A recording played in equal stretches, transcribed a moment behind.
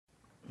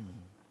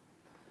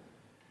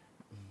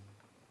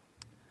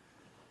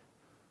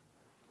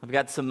I've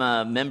got some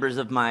members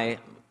of my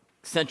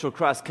Central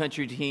Cross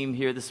Country team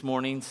here this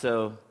morning,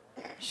 so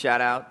shout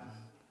out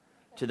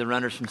to the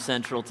runners from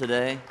Central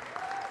today.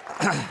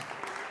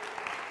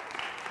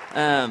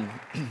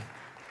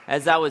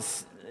 As I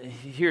was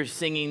here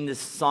singing this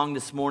song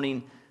this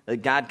morning,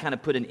 God kind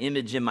of put an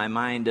image in my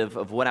mind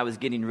of what I was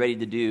getting ready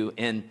to do,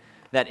 and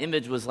that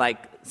image was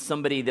like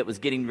somebody that was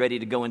getting ready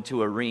to go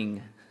into a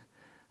ring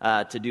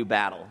to do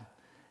battle.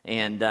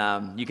 And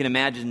you can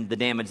imagine the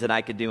damage that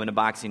I could do in a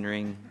boxing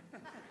ring.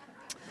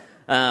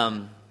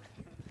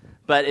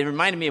 But it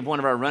reminded me of one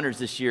of our runners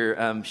this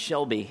year,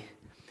 Shelby.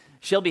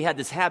 Shelby had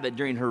this habit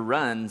during her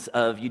runs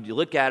of, you'd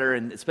look at her,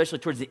 and especially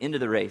towards the end of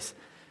the race,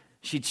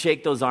 she'd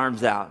shake those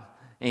arms out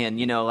and,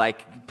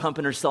 like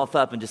pumping herself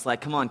up and just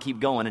like, come on, keep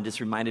going. And just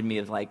reminded me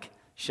of like,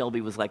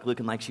 Shelby was like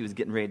looking like she was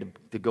getting ready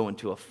to go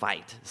into a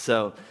fight.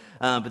 So,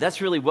 but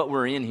that's really what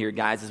we're in here,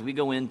 guys, as we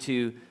go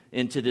into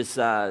this,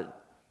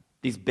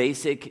 these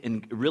basic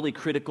and really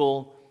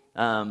critical,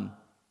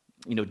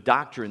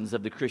 doctrines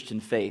of the Christian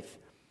faith.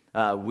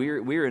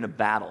 We're in a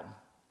battle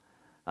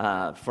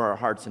for our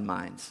hearts and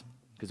minds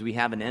because we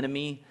have an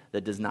enemy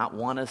that does not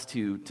want us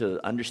to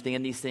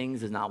understand these things,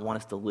 does not want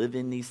us to live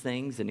in these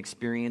things and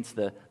experience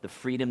the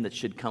freedom that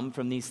should come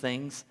from these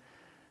things.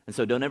 And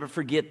so don't ever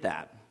forget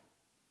that.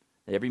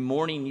 Every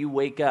morning you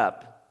wake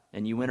up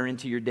and you enter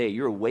into your day,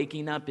 you're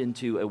waking up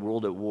into a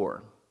world at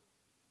war.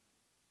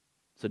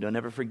 So don't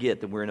ever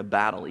forget that we're in a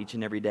battle each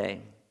and every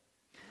day.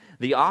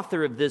 The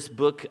author of this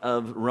book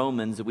of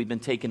Romans that we've been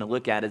taking a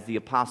look at is the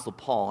Apostle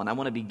Paul, and I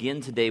want to begin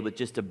today with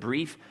just a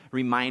brief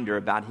reminder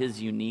about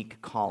his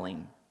unique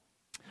calling.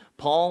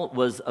 Paul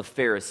was a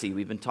Pharisee.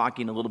 We've been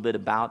talking a little bit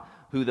about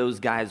who those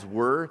guys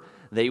were.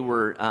 They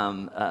were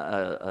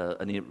a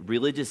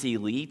religious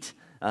elite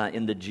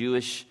in the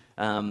Jewish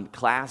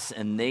class,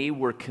 and they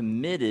were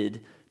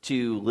committed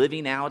to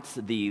living out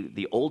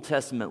the Old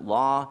Testament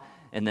law,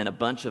 and then a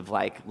bunch of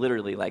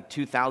literally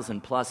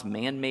 2,000 plus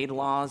man-made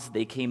laws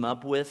they came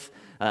up with,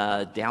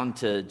 down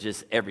to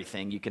just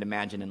everything you can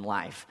imagine in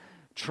life,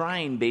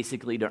 trying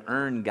basically to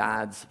earn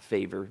God's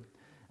favor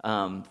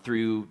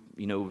through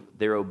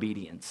their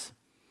obedience.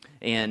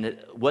 And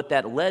what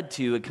that led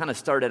to, it kind of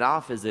started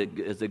off as a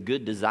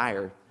good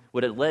desire.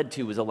 What it led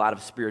to was a lot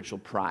of spiritual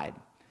pride,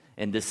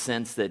 and this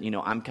sense that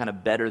I'm kind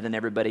of better than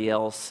everybody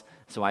else,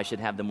 so I should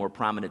have the more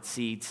prominent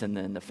seats and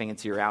then the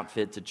fancier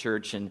outfits at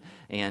church, and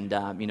kind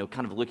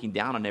of looking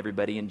down on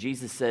everybody. And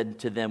Jesus said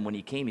to them when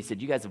he came, he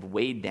said, "You guys have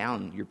weighed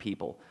down your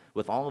people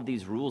with all of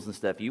these rules and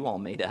stuff you all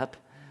made up,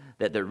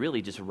 that they're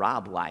really just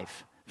rob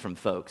life from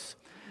folks."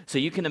 So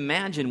you can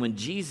imagine when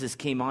Jesus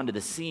came onto the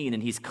scene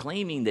and he's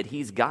claiming that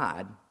he's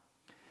God,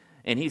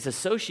 and he's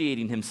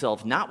associating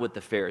himself not with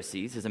the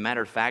Pharisees. As a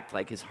matter of fact,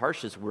 his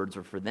harshest words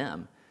were for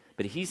them,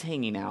 but he's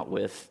hanging out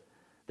with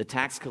the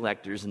tax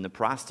collectors and the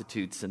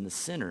prostitutes and the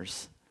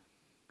sinners.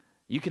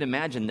 You can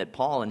imagine that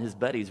Paul and his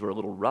buddies were a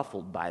little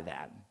ruffled by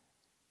that,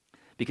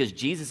 because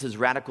Jesus'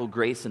 radical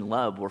grace and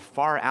love were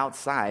far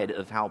outside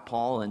of how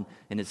Paul and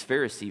his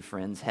Pharisee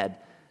friends had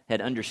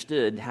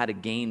understood how to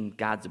gain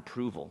God's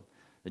approval.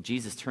 That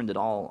Jesus turned it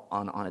all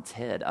on its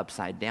head,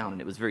 upside down,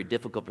 and it was very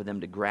difficult for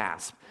them to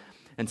grasp.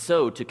 And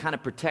so to kind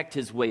of protect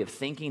his way of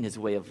thinking, his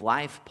way of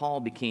life, Paul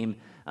became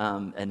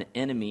an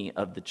enemy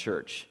of the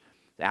church.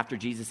 After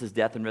Jesus'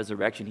 death and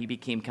resurrection, he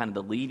became kind of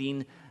the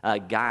leading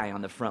guy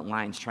on the front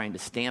lines trying to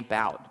stamp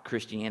out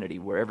Christianity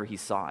wherever he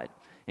saw it.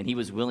 And he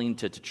was willing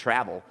to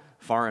travel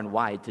far and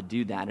wide to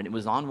do that. And it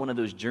was on one of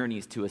those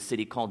journeys to a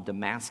city called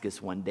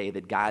Damascus one day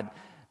that God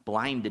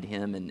blinded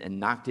him and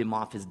knocked him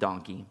off his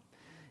donkey.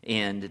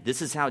 And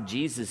this is how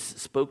Jesus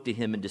spoke to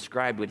him and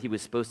described what he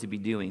was supposed to be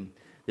doing.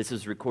 This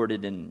is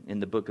recorded in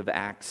the book of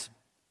Acts.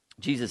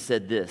 Jesus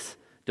said this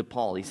to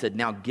Paul. He said,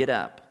 "Now get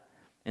up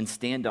and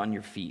stand on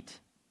your feet.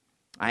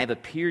 I have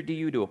appeared to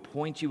you to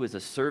appoint you as a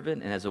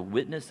servant and as a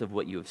witness of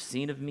what you have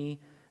seen of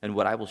me and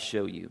what I will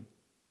show you.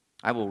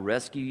 I will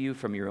rescue you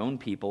from your own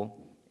people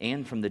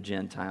and from the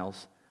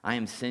Gentiles. I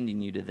am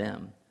sending you to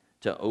them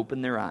to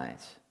open their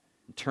eyes,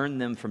 turn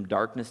them from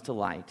darkness to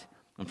light,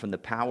 and from the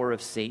power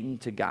of Satan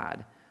to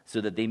God, so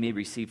that they may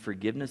receive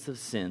forgiveness of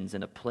sins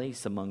and a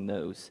place among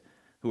those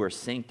who are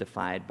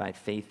sanctified by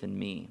faith in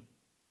me."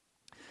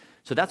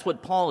 So that's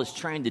what Paul is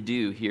trying to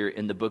do here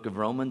in the book of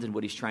Romans, and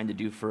what he's trying to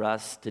do for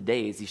us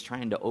today is he's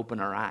trying to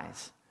open our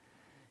eyes.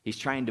 He's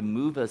trying to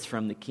move us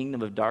from the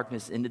kingdom of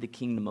darkness into the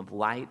kingdom of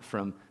light,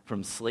 from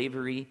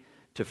slavery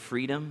to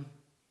freedom,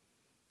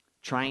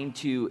 trying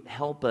to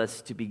help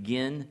us to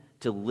begin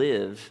to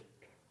live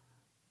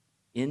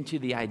into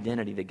the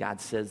identity that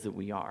God says that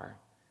we are.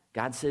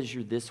 God says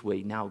you're this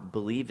way, now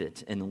believe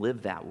it and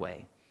live that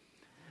way.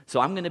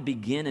 So I'm going to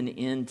begin and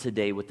end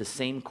today with the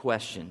same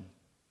question.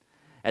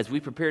 As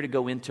we prepare to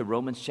go into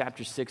Romans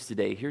chapter 6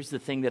 today, here's the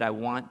thing that I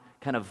want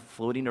kind of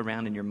floating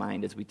around in your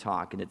mind as we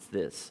talk, and it's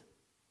this.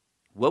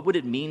 What would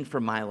it mean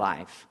for my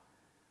life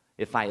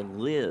if I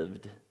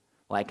lived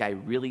like I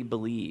really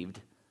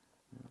believed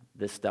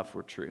this stuff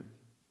were true?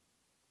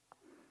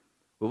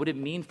 What would it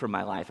mean for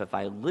my life if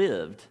I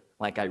lived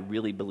like I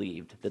really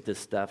believed that this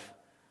stuff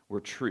were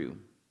true?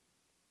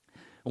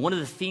 And one of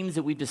the themes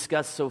that we've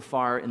discussed so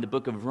far in the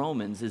book of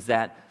Romans is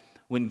that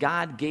when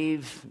God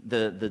gave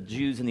the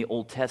Jews in the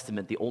Old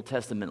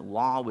Testament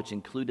law, which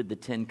included the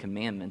Ten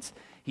Commandments,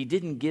 he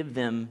didn't give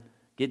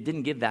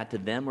that to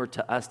them or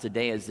to us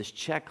today as this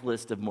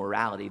checklist of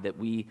morality that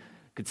we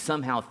could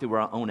somehow, through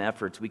our own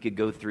efforts, we could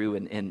go through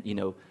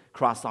and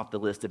cross off the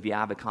list of,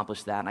 yeah, I've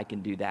accomplished that and I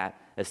can do that,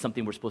 as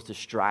something we're supposed to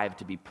strive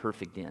to be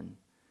perfect in.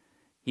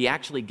 He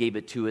actually gave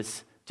it to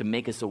us to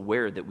make us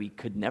aware that we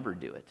could never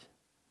do it.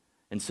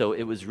 And so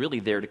it was really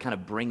there to kind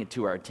of bring it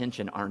to our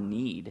attention, our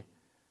need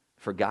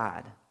for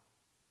God.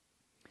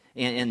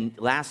 And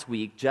last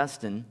week,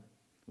 Justin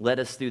led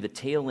us through the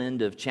tail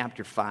end of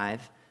chapter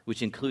 5,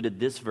 which included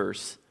this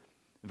verse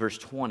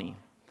 20.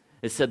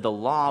 It said the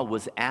law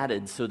was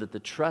added so that the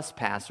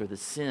trespass or the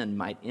sin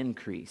might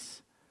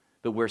increase.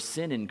 But where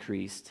sin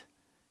increased,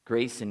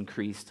 grace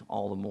increased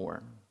all the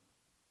more.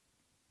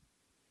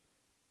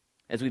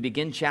 As we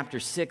begin chapter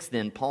 6,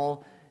 then,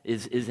 Paul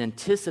is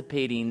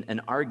anticipating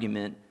an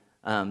argument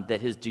that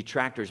his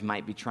detractors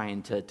might be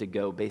trying to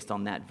go based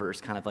on that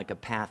verse, kind of like a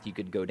path you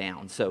could go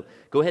down. So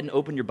go ahead and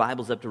open your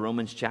Bibles up to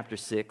Romans chapter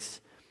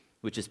 6,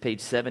 which is page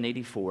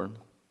 784.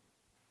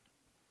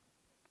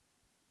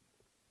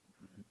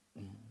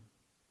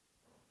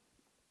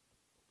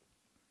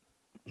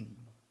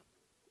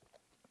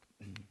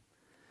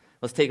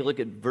 Let's take a look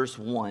at verse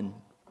 1.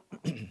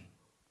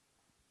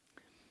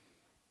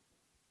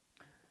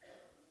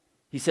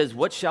 He says,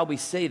 "What shall we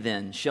say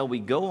then? Shall we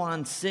go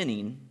on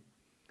sinning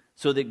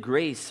so that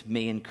grace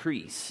may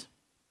increase?"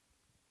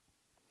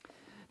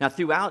 Now,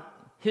 throughout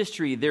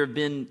history, there have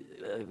been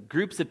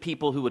groups of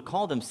people who would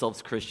call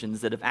themselves Christians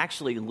that have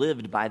actually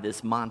lived by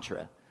this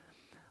mantra.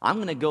 I'm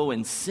going to go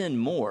and sin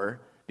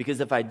more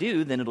because if I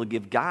do, then it'll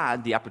give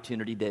God the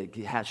opportunity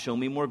to show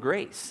me more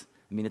grace.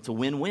 I mean, it's a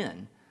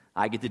win-win.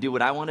 I get to do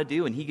what I want to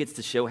do, and he gets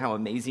to show how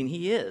amazing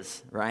he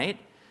is, right?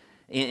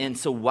 And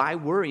so why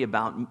worry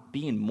about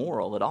being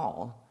moral at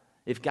all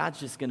if God's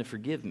just going to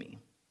forgive me?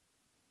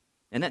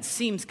 And that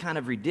seems kind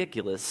of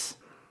ridiculous.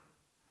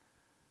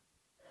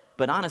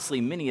 But honestly,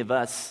 many of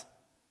us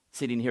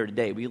sitting here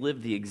today, we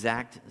live the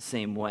exact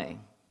same way.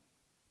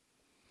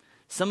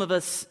 Some of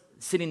us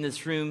sitting in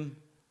this room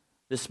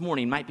this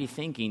morning might be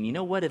thinking, you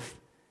know what,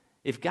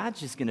 if God's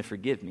just going to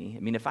forgive me, I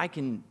mean, if I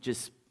can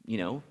just,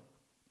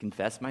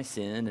 confess my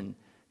sin and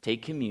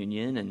take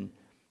communion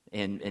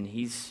and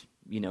he's,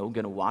 going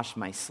to wash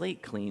my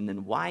slate clean,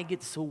 then why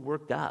get so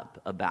worked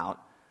up about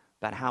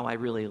how I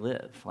really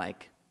live?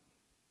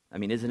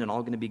 Isn't it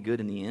all going to be good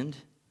in the end?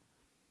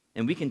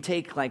 And we can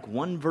take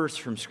one verse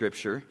from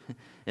Scripture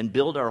and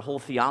build our whole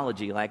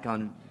theology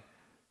on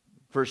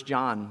 1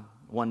 John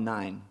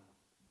 1:9.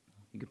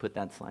 You could put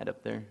that slide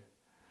up there. It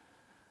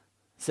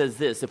says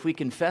this, "If we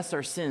confess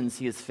our sins,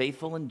 he is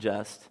faithful and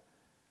just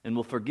and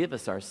will forgive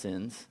us our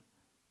sins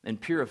and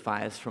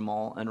purify us from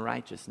all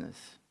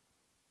unrighteousness."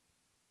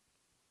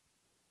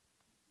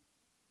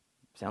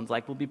 Sounds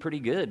like we'll be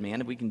pretty good,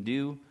 man. If we can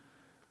do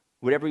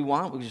whatever we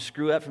want, we'll just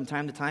screw up from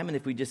time to time, and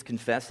if we just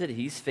confess it,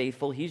 he's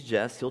faithful, he's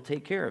just, he'll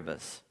take care of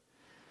us.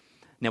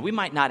 Now, we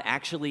might not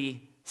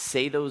actually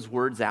say those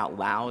words out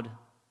loud,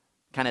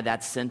 kind of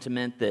that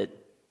sentiment that,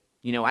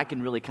 I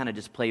can really kind of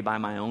just play by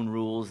my own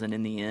rules, and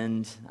in the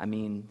end,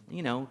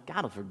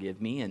 God will forgive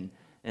me,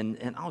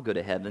 and I'll go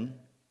to heaven.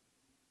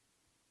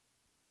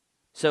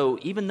 So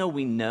even though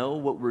we know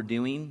what we're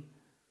doing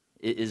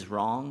is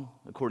wrong,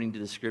 according to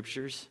the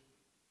Scriptures,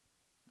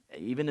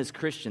 even as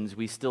Christians,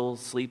 we still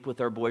sleep with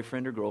our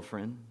boyfriend or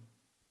girlfriend.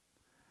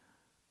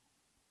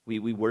 We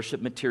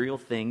worship material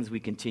things. We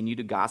continue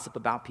to gossip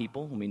about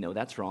people when we know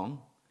that's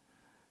wrong.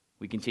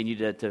 We continue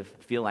to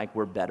feel like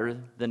we're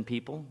better than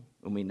people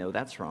when we know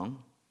that's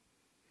wrong.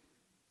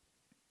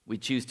 We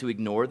choose to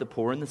ignore the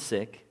poor and the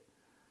sick.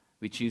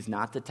 We choose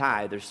not to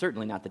tithe, or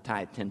certainly not to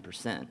tithe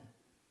 10%.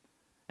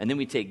 And then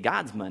we take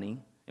God's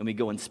money and we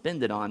go and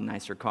spend it on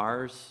nicer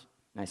cars,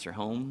 nicer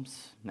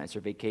homes, nicer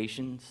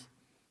vacations,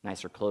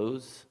 nicer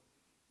clothes,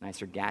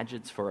 nicer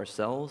gadgets for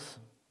ourselves.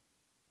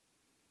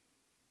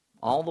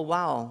 All the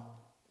while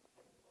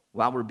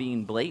we're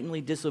being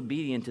blatantly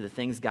disobedient to the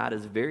things God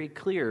is very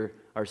clear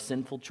are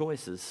sinful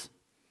choices,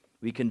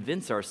 we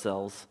convince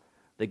ourselves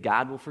that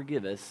God will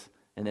forgive us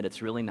and that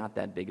it's really not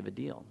that big of a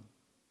deal.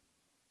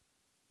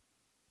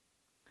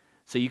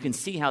 So you can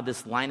see how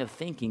this line of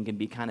thinking can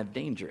be kind of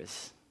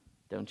dangerous,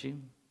 don't you?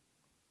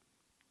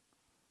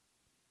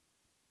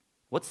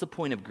 What's the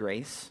point of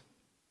grace?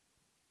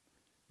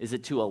 Is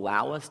it to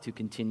allow us to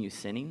continue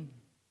sinning?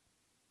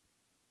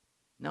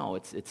 No,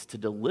 it's to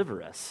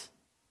deliver us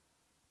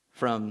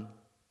from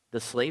the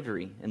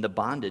slavery and the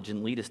bondage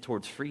and lead us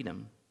towards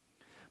freedom.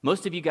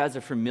 Most of you guys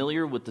are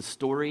familiar with the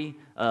story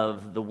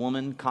of the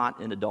woman caught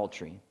in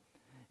adultery.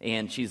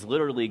 And she's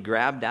literally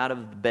grabbed out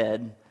of the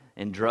bed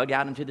and drug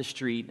out into the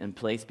street and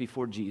placed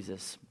before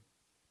Jesus.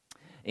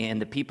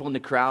 And the people in the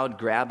crowd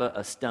grab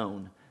a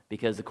stone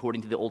because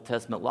according to the Old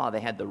Testament law, they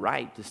had the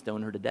right to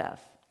stone her to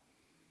death.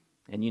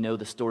 And you know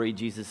the story,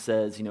 Jesus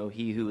says,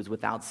 he who is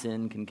without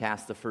sin can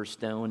cast the first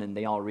stone, and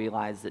they all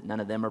realize that none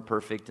of them are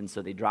perfect, and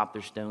so they drop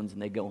their stones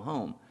and they go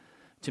home.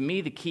 To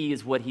me, the key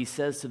is what he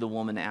says to the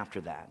woman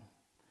after that.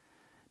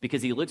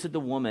 Because he looks at the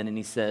woman and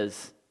he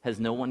says, has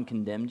no one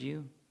condemned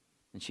you?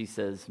 And she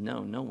says,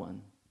 no, no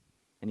one.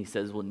 And he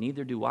says, well,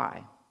 neither do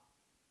I.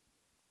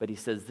 But he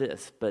says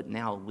this, but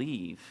now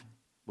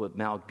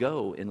now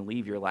go and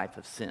leave your life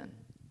of sin.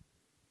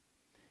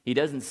 He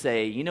doesn't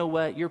say, you know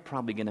what, you're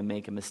probably going to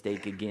make a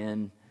mistake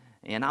again,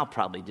 and I'll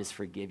probably just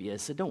forgive you,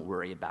 so don't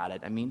worry about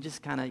it. I mean,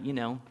 just kind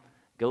of,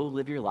 go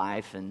live your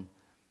life, and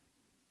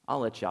I'll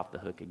let you off the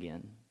hook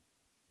again.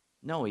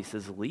 No, he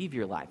says, leave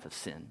your life of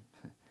sin.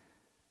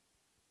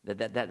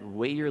 That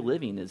way you're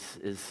living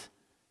is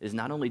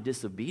not only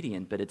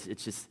disobedient, but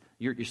it's just,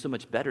 you're so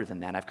much better than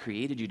that. I've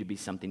created you to be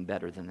something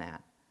better than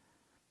that.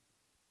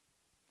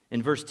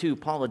 In verse 2,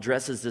 Paul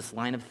addresses this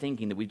line of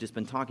thinking that we've just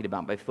been talking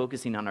about by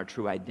focusing on our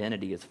true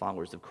identity as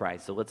followers of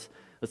Christ. So let's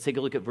take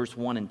a look at verse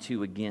 1 and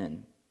 2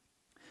 again.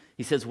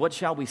 He says, what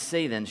shall we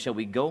say then? Shall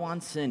we go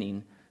on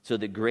sinning so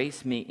that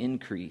grace may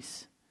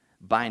increase?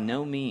 By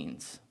no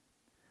means.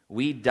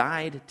 We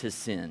died to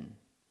sin.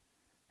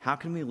 How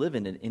can we live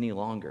in it any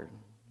longer?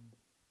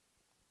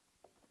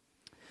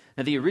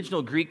 Now, the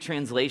original Greek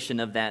translation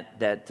of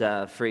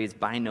that phrase,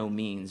 by no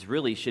means,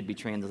 really should be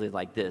translated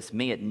like this: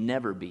 may it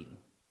never be.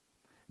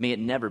 May it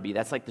never be.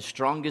 That's like the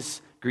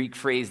strongest Greek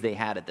phrase they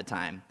had at the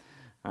time.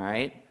 All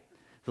right?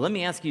 So let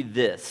me ask you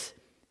this.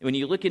 When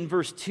you look in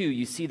verse 2,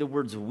 you see the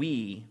words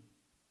we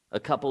a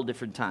couple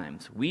different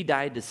times. We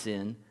died to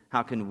sin.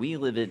 How can we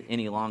live it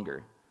any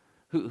longer?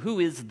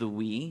 Who is the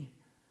we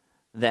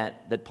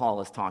that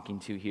Paul is talking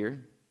to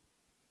here?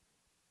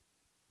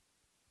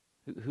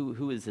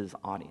 Who is his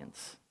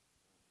audience?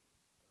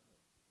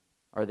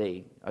 Are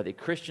they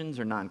Christians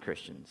or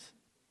non-Christians?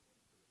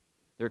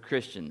 They're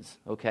Christians,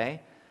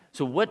 okay?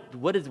 So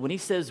what is, when he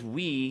says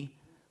we,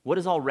 what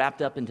is all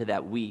wrapped up into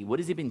that we? What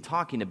has he been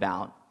talking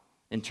about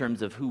in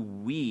terms of who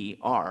we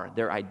are,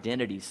 their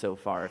identity so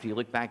far? If you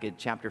look back at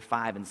chapter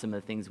 5 and some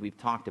of the things we've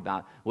talked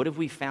about, what have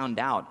we found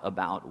out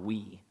about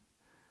we?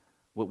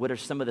 What are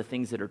some of the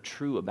things that are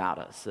true about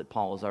us that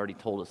Paul has already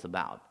told us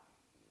about?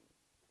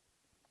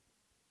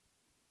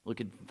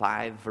 Look at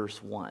 5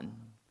 verse 1.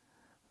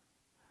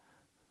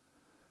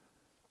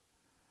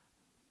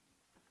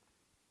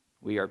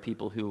 We are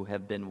people who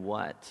have been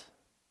what?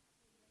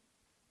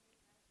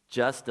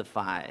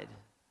 Justified.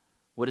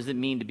 What does it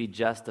mean to be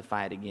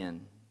justified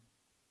again?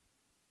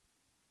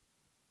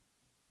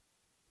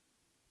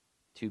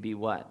 To be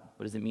what?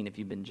 What does it mean if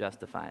you've been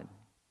justified?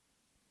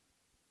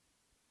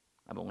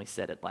 I've only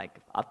said it like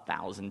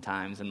 1,000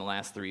 times in the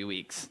last 3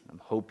 weeks. I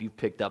hope you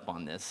picked up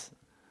on this.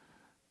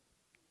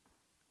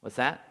 What's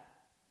that?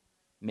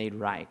 Made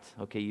right.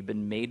 Okay, you've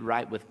been made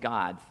right with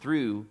God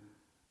through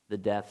the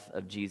death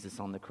of Jesus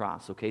on the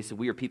cross. Okay, so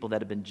we are people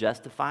that have been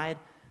justified.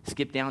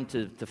 Skip down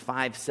to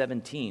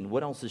 5:17.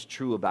 What else is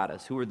true about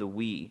us? Who are the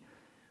we?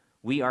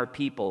 We are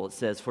people, it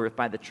says, for if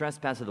by the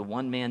trespass of the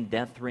one man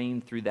death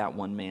reigned through that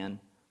one man,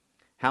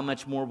 how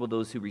much more will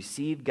those who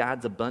receive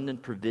God's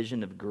abundant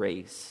provision of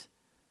grace?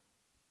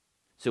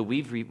 So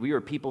we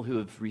are people who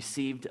have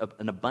received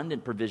an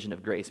abundant provision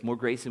of grace, more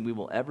grace than we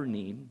will ever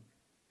need.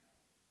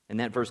 And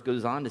that verse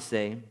goes on to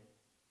say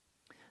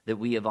that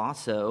we have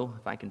also,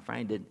 if I can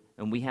find it,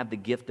 and we have the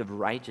gift of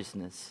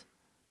righteousness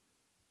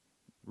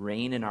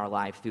reign in our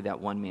life through that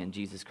one man,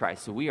 Jesus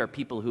Christ. So we are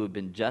people who have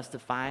been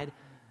justified.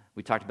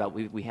 We talked about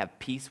we have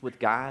peace with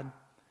God.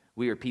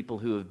 We are people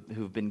who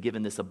have been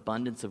given this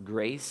abundance of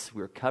grace.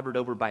 We are covered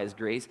over by his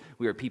grace.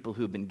 We are people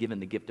who have been given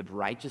the gift of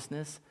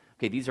righteousness.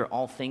 Okay, these are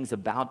all things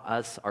about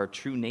us, our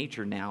true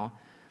nature now.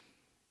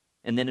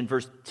 And then in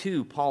verse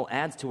 2, Paul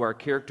adds to our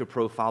character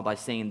profile by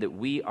saying that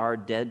we are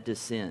dead to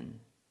sin.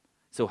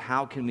 So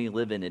how can we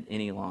live in it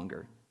any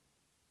longer?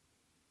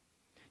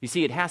 You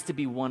see, it has to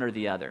be one or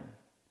the other.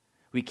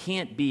 We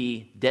can't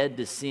be dead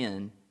to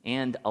sin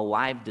and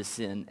alive to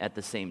sin at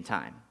the same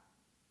time.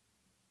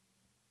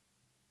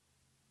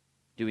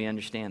 Do we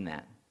understand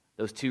that?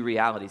 Those two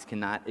realities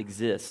cannot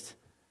exist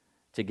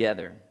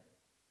together.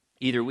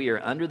 Either we are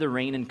under the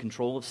reign and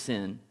control of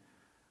sin,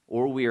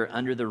 or we are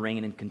under the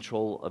reign and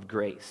control of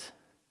grace.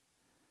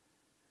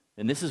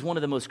 And this is one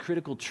of the most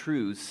critical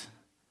truths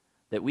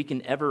that we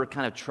can ever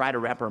kind of try to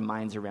wrap our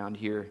minds around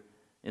here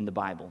in the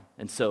Bible.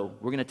 And so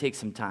we're going to take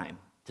some time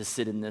to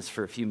sit in this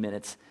for a few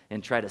minutes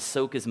and try to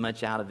soak as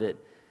much out of it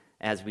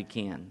as we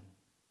can.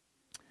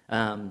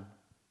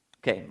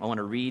 Okay, I want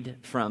to read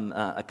from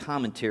a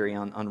commentary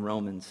on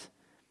Romans.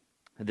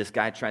 This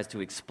guy tries to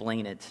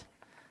explain it.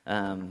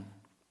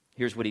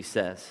 Here's what he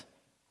says.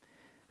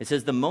 It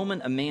says, the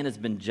moment a man has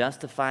been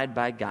justified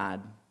by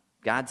God,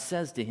 God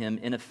says to him,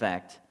 in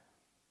effect,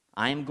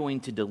 I am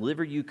going to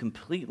deliver you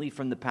completely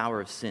from the power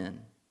of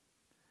sin.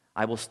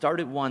 I will start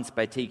at once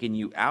by taking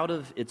you out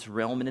of its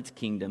realm and its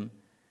kingdom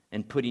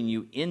and putting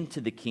you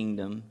into the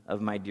kingdom of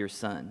my dear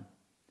Son.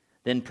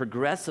 Then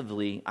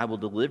progressively I will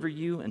deliver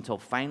you until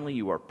finally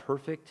you are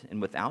perfect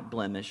and without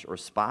blemish or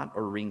spot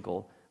or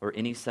wrinkle or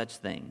any such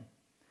thing.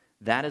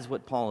 That is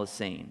what Paul is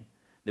saying,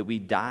 that we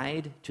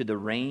died to the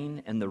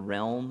reign and the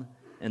realm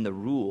and the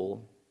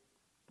rule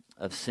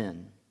of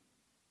sin.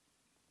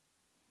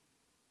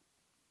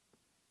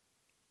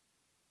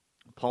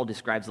 Paul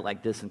describes it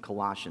like this in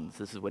Colossians.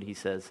 This is what he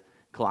says,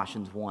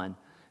 Colossians 1.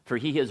 For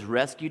he has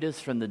rescued us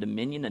from the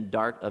dominion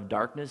of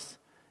darkness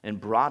and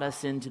brought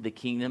us into the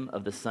kingdom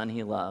of the Son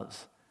he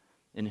loves,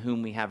 in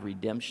whom we have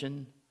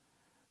redemption,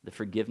 the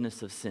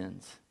forgiveness of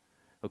sins.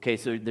 Okay,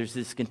 so there's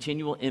this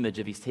continual image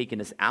of he's taken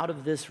us out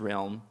of this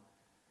realm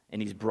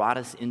and he's brought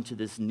us into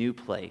this new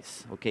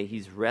place. Okay,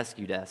 he's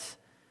rescued us.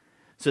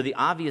 So the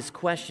obvious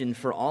question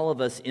for all of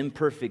us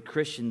imperfect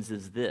Christians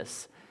is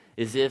this,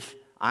 is if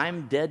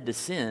I'm dead to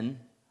sin,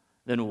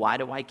 then why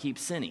do I keep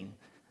sinning?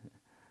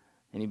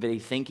 Anybody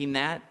thinking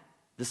that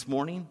this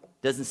morning?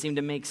 Doesn't seem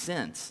to make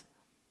sense.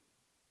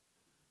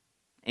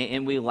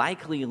 And we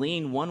likely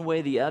lean one way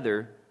or the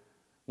other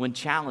when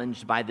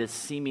challenged by this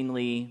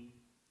seemingly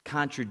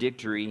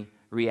contradictory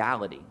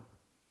reality.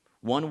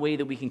 One way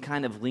that we can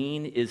kind of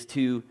lean is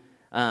to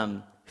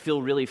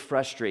feel really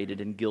frustrated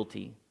and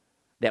guilty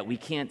that we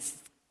can't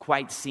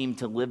quite seem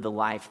to live the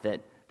life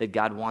that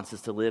God wants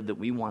us to live, that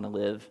we want to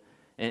live.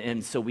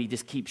 And so we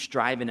just keep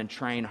striving and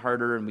trying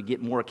harder, and we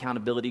get more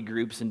accountability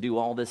groups and do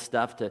all this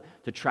stuff to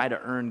try to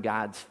earn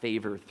God's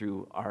favor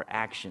through our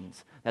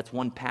actions. That's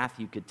one path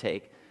you could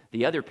take.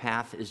 The other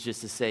path is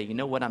just to say, you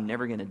know what, I'm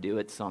never going to do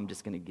it, so I'm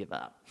just going to give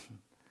up.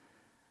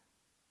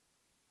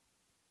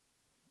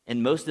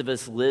 And most of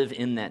us live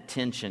in that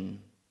tension.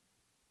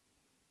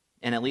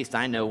 And at least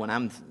I know when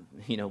I'm,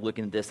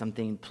 looking at this, I'm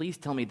thinking, please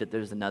tell me that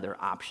there's another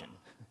option.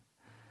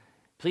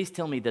 Please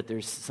tell me that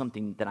there's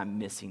something that I'm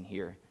missing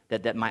here.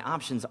 That my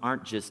options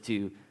aren't just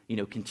to,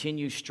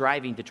 continue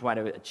striving to try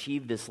to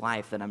achieve this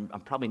life that I'm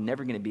probably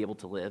never going to be able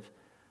to live,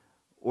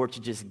 or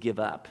to just give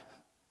up.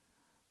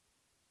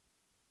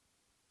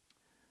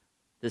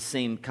 This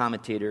same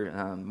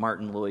commentator,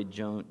 Martin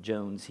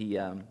Lloyd-Jones, he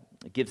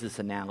gives this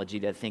analogy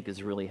that I think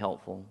is really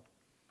helpful.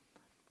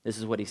 This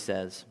is what he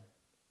says.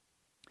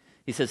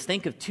 He says,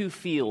 think of two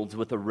fields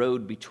with a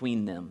road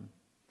between them.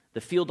 The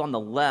field on the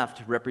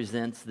left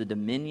represents the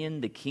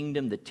dominion, the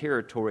kingdom, the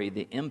territory,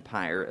 the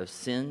empire of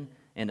sin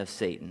and of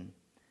Satan.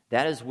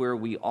 That is where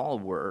we all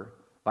were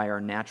by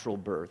our natural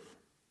birth.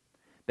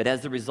 But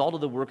as the result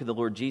of the work of the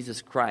Lord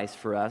Jesus Christ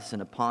for us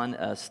and upon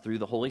us through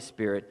the Holy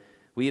Spirit,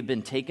 we have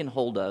been taken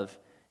hold of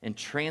and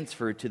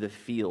transferred to the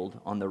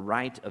field on the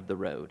right of the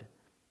road,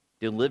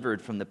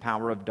 delivered from the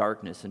power of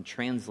darkness and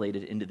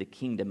translated into the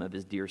kingdom of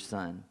his dear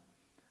Son.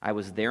 I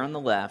was there on the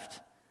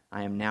left,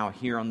 I am now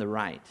here on the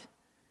right.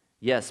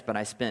 Yes, but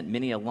I spent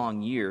many a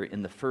long year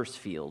in the first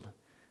field,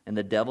 and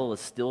the devil is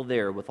still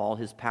there with all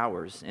his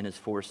powers and his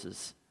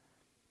forces.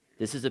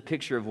 This is a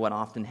picture of what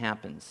often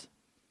happens.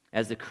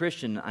 As a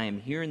Christian, I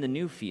am here in the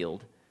new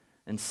field,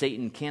 and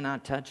Satan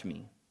cannot touch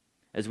me.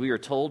 As we are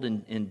told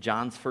in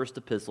John's first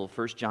epistle,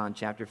 1 John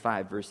chapter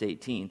 5, verse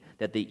 18,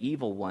 that the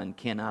evil one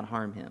cannot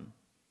harm him.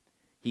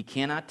 He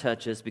cannot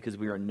touch us because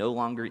we are no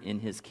longer in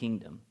his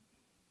kingdom.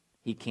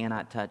 He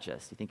cannot touch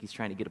us. You think he's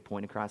trying to get a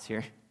point across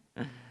here?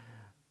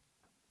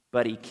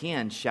 But he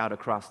can shout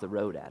across the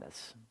road at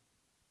us.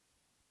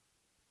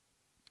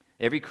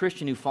 Every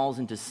Christian who falls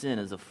into sin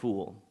is a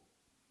fool.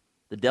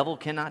 The devil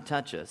cannot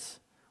touch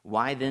us.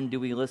 Why then do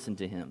we listen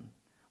to him?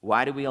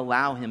 Why do we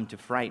allow him to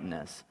frighten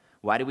us?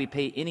 Why do we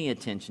pay any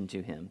attention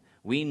to him?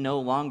 We no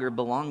longer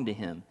belong to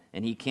him,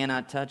 and he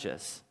cannot touch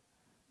us.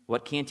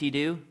 What can't he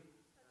do?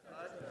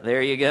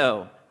 There you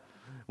go.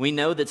 We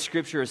know that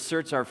Scripture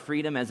asserts our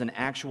freedom as an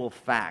actual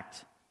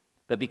fact,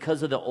 but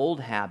because of the old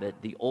habit,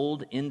 the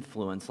old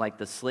influence, like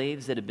the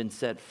slaves that have been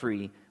set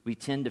free, we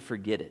tend to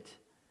forget it.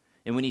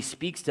 And when he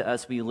speaks to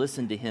us, we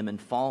listen to him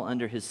and fall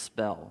under his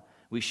spell.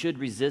 We should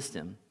resist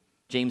him.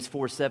 James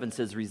 4:7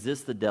 says,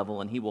 resist the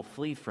devil and he will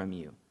flee from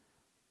you.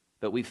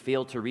 But we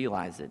fail to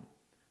realize it.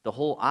 The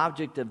whole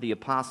object of the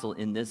apostle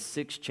in this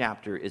 6th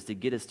chapter is to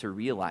get us to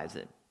realize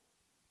it.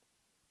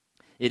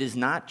 It is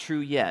not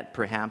true yet,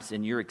 perhaps,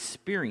 in your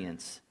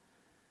experience,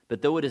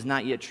 but though it is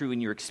not yet true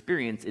in your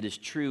experience, it is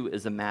true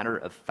as a matter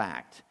of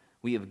fact.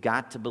 We have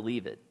got to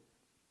believe it.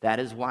 That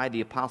is why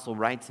the apostle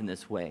writes in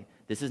this way.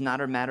 This is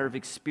not a matter of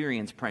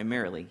experience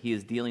primarily. He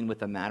is dealing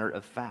with a matter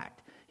of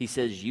fact. He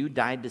says, you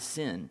died to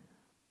sin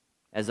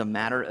as a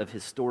matter of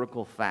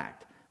historical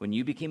fact. When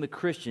you became a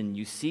Christian,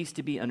 you ceased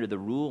to be under the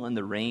rule and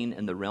the reign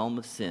and the realm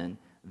of sin.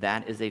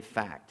 That is a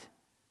fact.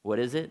 What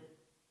is it?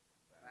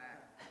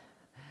 Fact.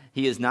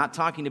 He is not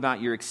talking about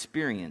your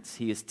experience.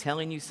 He is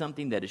telling you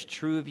something that is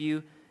true of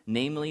you,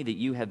 namely that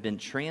you have been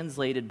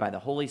translated by the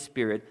Holy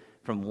Spirit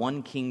from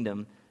one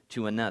kingdom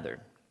to another.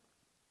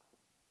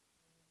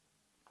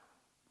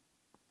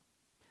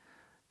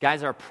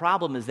 Guys, our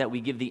problem is that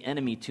we give the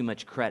enemy too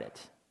much credit.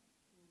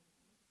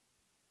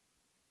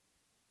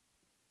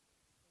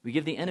 We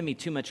give the enemy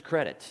too much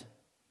credit.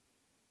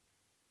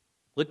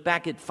 Look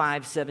back at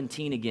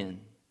 5:17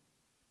 again.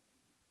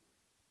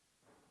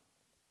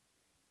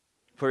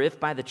 For if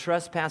by the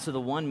trespass of the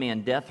one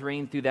man death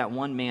reigned through that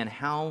one man,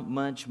 how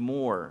much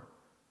more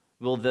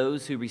will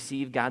those who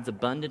receive God's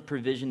abundant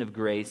provision of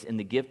grace and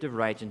the gift of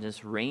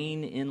righteousness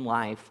reign in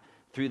life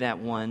through that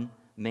one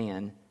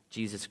man,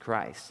 Jesus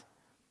Christ?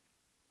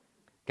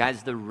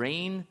 Guys, the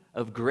reign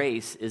of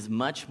grace is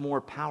much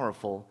more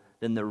powerful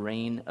than the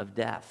reign of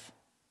death.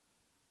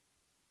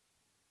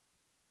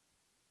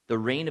 The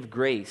reign of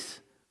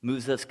grace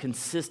moves us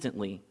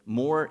consistently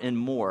more and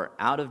more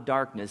out of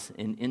darkness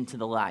and into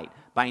the light.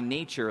 By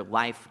nature,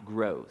 life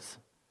grows.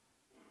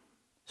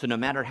 So no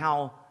matter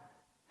how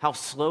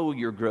slow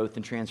your growth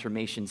and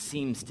transformation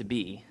seems to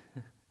be,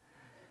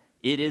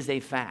 it is a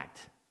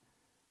fact.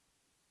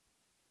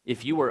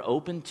 If you are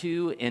open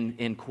to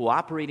and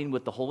cooperating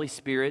with the Holy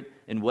Spirit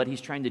and what He's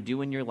trying to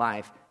do in your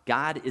life,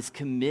 God is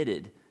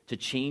committed to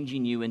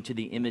changing you into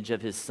the image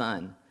of His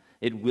Son.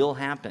 It will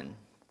happen.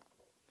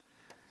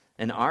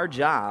 And our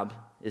job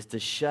is to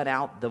shut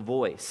out the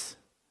voice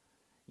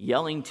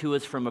yelling to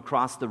us from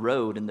across the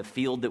road in the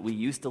field that we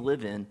used to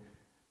live in,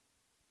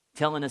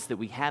 telling us that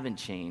we haven't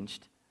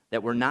changed,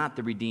 that we're not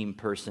the redeemed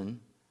person.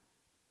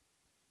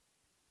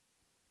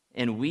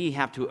 And we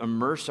have to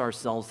immerse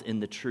ourselves in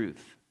the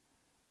truth.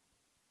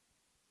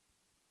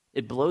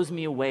 It blows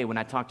me away when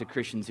I talk to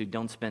Christians who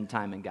don't spend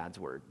time in God's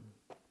Word.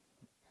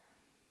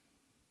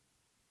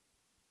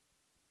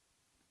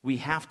 We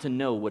have to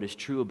know what is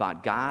true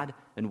about God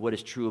and what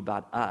is true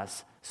about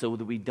us so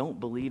that we don't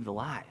believe the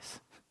lies.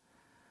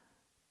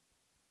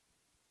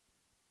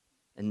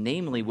 And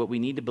namely, what we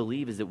need to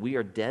believe is that we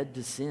are dead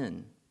to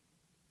sin.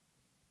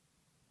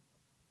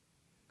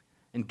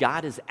 And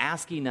God is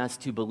asking us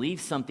to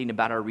believe something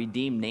about our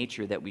redeemed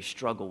nature that we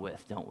struggle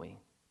with, don't we?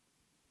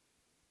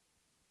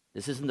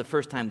 This isn't the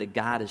first time that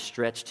God has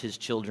stretched His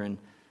children's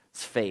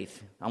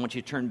faith. I want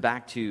you to turn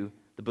back to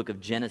the book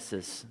of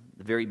Genesis,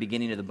 the very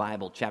beginning of the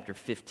Bible, chapter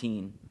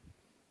 15.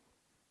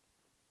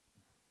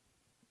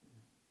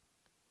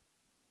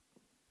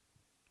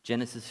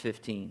 Genesis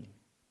 15.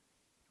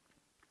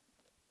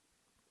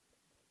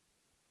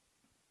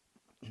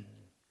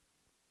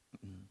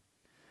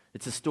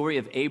 It's a story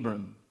of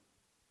Abram,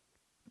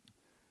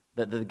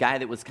 the guy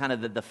that was kind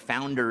of the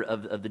founder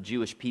of the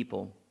Jewish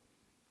people.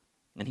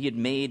 And he had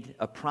made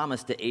a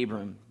promise to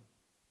Abram.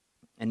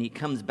 And he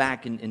comes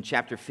back in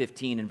chapter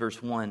 15 in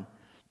verse 1.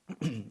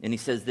 And he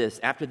says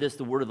this, "After this,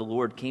 the word of the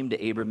Lord came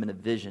to Abram in a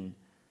vision.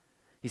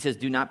 He says,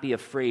 'Do not be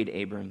afraid,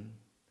 Abram.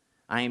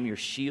 I am your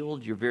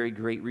shield, your very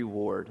great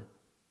reward.'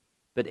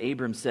 But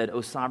Abram said,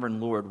 'O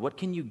sovereign Lord, what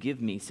can you give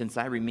me since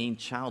I remain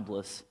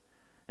childless?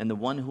 And the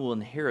one who will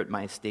inherit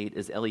my estate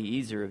is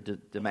Eliezer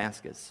of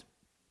Damascus.'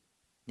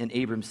 And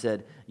Abram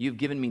said, 'You've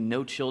given me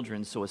no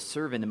children, so a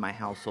servant in my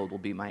household will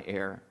be my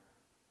heir.'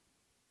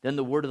 Then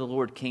the word of the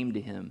Lord came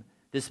to him,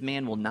 'This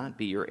man will not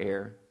be your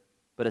heir,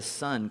 but a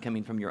son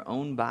coming from your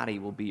own body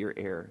will be your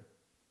heir.'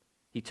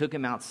 He took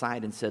him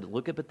outside and said,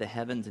 'Look up at the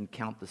heavens and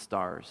count the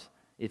stars,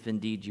 if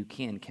indeed you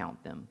can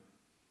count them.'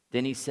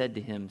 Then he said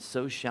to him,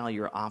 'So shall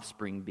your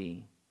offspring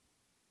be.'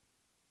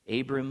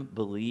 Abram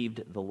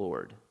believed the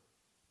Lord,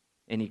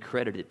 and He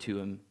credited it to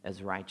him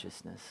as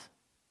righteousness."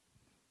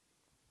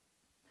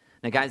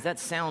 Now, guys, that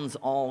sounds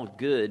all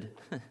good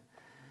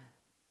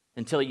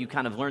until you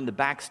kind of learn the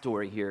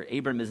backstory here.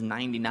 Abram is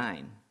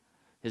 99.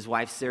 His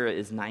wife Sarah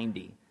is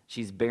 90.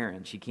 She's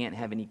barren. She can't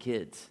have any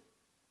kids.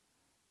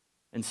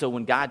 And so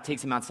when God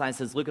takes him outside and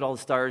says, "Look at all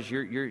the stars,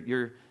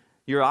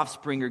 your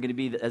offspring are going to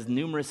be as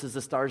numerous as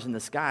the stars in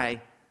the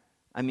sky,"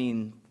 I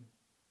mean,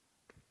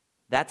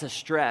 that's a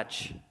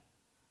stretch,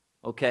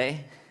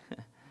 okay?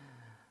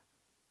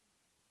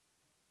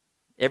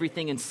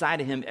 Everything inside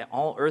of him,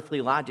 all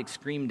earthly logic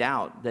screamed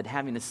out that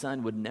having a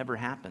son would never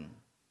happen.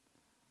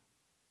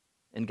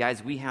 And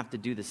guys, we have to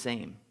do the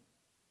same.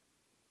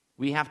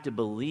 We have to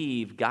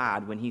believe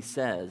God when He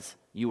says,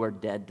 "You are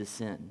dead to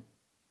sin.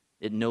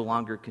 It no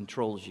longer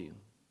controls you."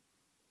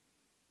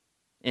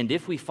 And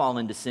if we fall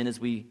into sin, as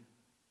we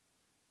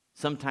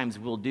sometimes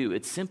will do,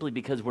 it's simply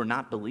because we're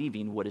not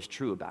believing what is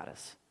true about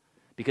us.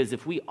 Because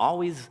if we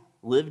always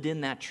lived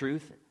in that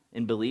truth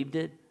and believed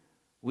it,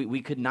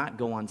 we could not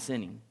go on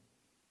sinning.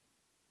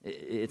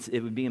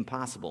 It would be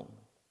impossible.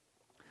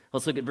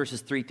 Let's look at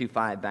verses 3 through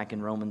 5 back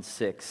in Romans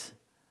 6.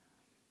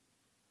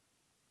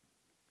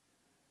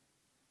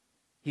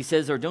 He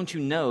says, "Or don't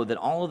you know that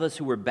all of us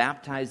who were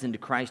baptized into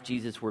Christ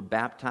Jesus were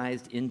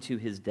baptized into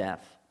His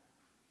death?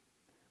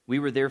 We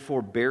were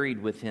therefore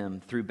buried with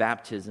Him through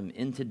baptism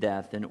into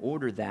death, in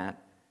order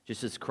that,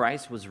 just as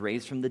Christ was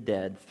raised from the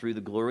dead through the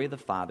glory of the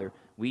Father,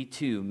 we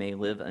too may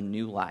live a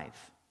new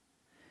life.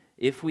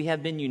 If we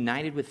have been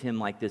united with Him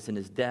like this in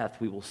His death,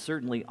 we will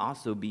certainly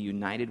also be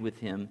united with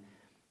Him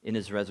in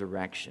His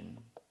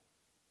resurrection."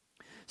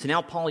 So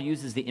now Paul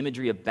uses the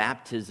imagery of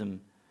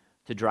baptism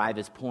to drive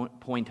his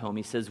point home.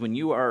 He says, when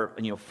you are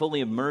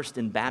fully immersed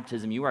in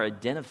baptism, you are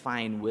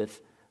identifying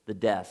with the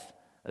death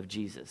of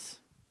Jesus.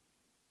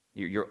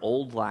 Your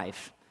old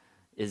life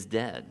is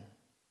dead.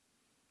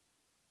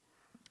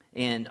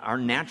 And our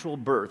natural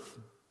birth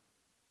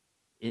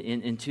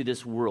into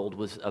this world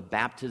was a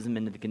baptism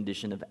into the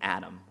condition of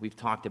Adam. We've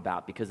talked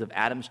about, because of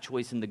Adam's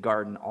choice in the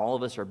garden, all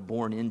of us are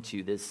born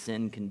into this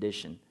sin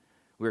condition.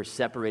 We are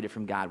separated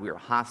from God. We are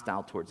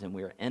hostile towards Him.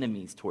 We are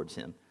enemies towards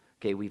Him.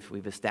 Okay,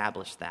 we've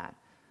established that.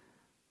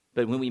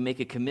 But when we make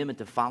a commitment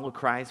to follow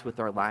Christ with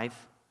our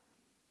life,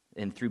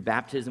 and through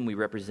baptism we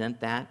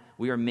represent that,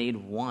 we are made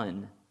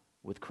one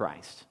with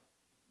Christ.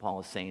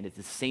 Paul is saying it's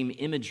the same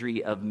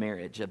imagery of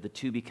marriage, of the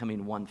two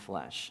becoming one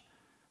flesh.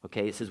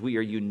 Okay, it says we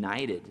are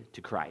united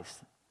to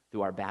Christ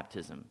through our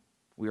baptism.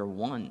 We are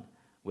one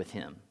with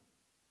him.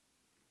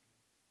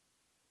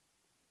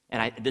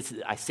 And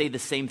I say the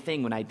same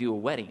thing when I do a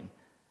wedding.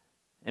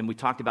 And we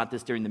talked about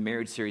this during the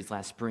marriage series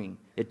last spring.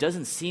 It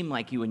doesn't seem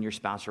like you and your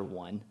spouse are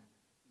one,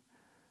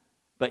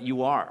 but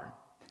you are.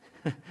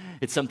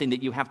 It's something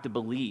that you have to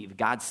believe.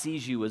 God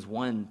sees you as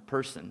one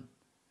person.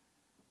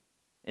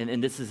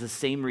 And this is the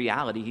same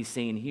reality he's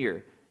saying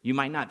here. You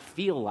might not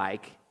feel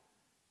like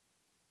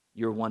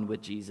you're one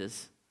with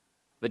Jesus,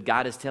 but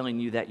God is telling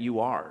you that you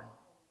are.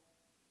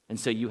 And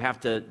so you have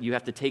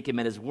to take him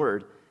at his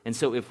word. And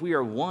so if we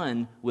are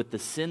one with the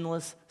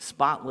sinless,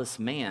 spotless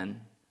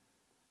man,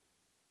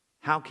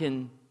 how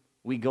can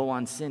we go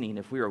on sinning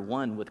if we are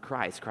one with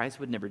Christ? Christ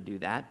would never do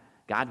that.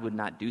 God would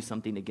not do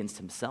something against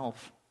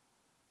himself.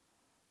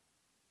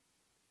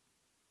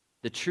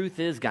 The truth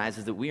is, guys,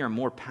 is that we are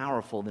more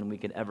powerful than we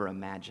could ever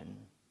imagine.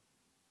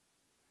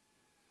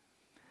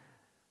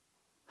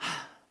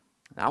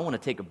 I want to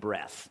take a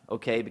breath,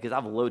 okay, because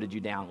I've loaded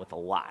you down with a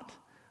lot,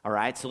 all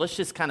right? So let's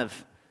just kind of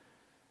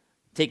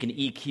take an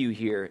EQ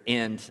here,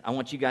 and I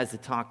want you guys to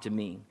talk to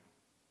me.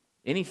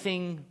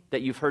 Anything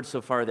that you've heard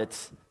so far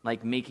that's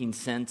like making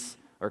sense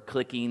or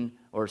clicking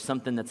or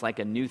something that's like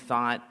a new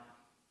thought,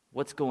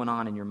 what's going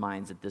on in your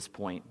minds at this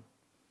point?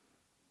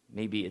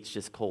 Maybe it's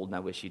just cold and I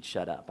wish you'd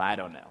shut up. I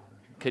don't know.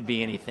 Could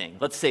be anything.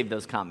 Let's save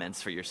those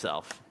comments for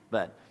yourself.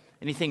 But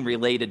anything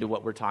related to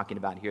what we're talking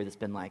about here that's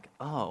been like,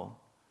 oh,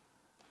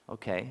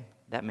 okay,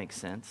 that makes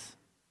sense.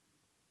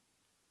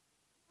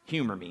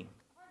 Humor me.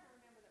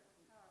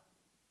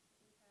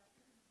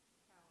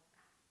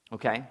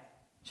 Okay?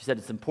 She said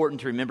it's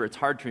important to remember, it's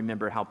hard to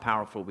remember how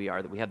powerful we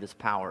are, that we have this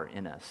power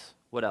in us.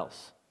 What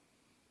else?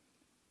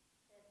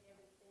 That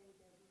everything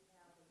that we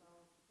have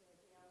belongs to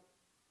him,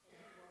 and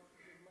he wants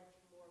to do much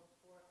more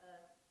for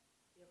us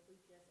if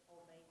we just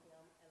obey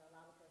him, and a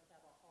lot of us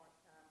have a hard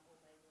time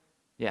obeying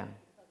Yeah.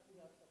 because we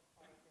are so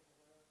caught up in the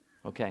world.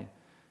 Okay.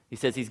 He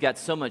says he's got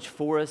so much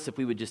for us if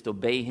we would just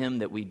obey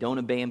him that we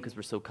don't obey him because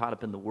we're so caught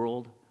up in the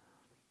world.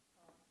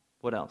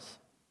 What else?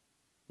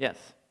 Yes.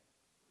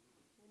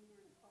 When you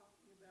were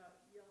talking about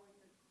yelling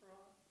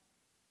across,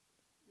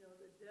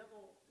 the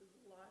devil is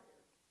a liar.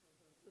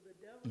 So the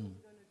devil is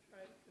going to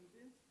try to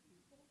convince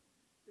people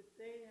that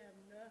they have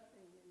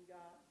nothing in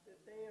God, that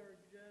they are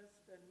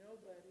just a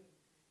nobody.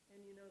 And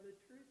the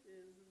truth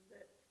is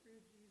that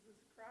through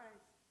Jesus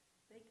Christ,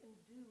 they can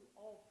do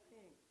all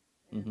things.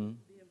 And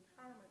the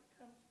empowerment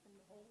comes from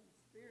the Holy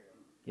Spirit.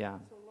 Yeah.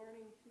 So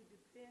learning to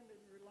depend and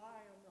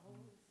rely on the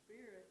Holy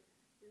Spirit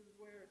is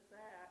where it's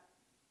at.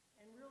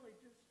 And really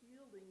just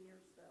yielding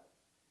yourself.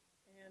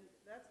 And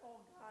that's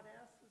all God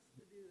asks us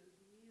to do is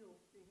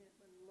yield to him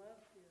and love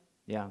him.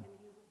 Yeah. And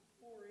he will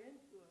pour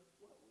into us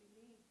what we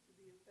need to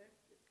be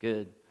effective.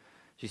 Good.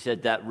 She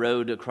said that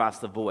road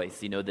across the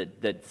voice,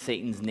 that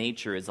Satan's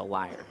nature is a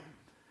liar.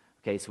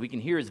 Okay, so we can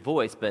hear his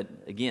voice, but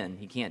again,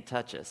 he can't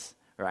touch us,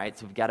 right?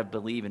 So we've got to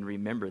believe and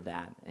remember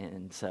that.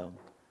 And so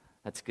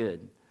that's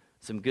good.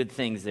 Some good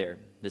things there.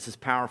 This is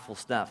powerful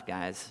stuff,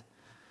 guys.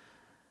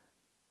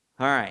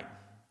 All right.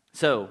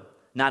 So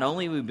not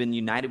only we've been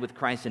united with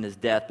Christ in his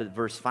death, but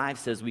verse 5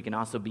 says we can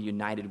also be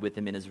united with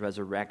him in his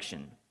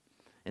resurrection.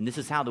 And this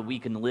is how that we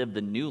can live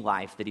the new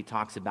life that he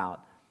talks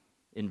about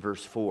in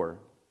verse 4.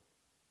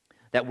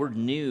 That word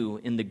new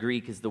in the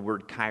Greek is the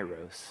word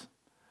kairos.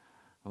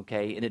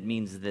 Okay, and it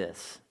means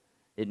this.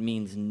 It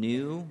means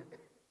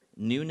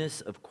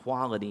newness of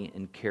quality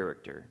and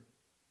character.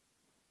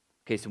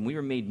 Okay, so when we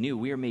are made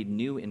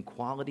new in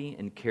quality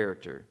and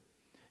character.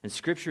 And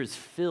Scripture is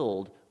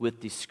filled with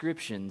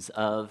descriptions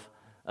of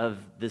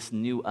this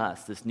new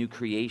us, this new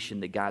creation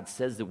that God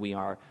says that we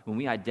are. When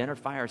we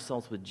identify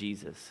ourselves with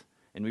Jesus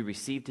and we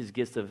received his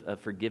gifts of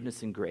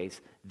forgiveness and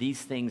grace,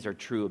 these things are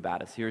true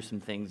about us. Here are some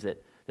things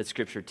that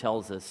Scripture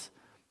tells us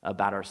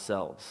about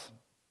ourselves.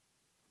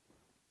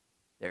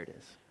 There it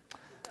is.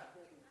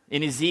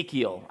 In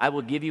Ezekiel, I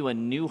will give you a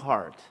new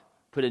heart,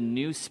 put a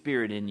new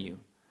spirit in you.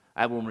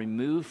 I will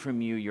remove from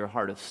you your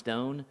heart of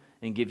stone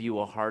and give you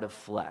a heart of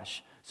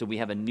flesh. So we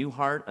have a new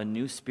heart, a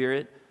new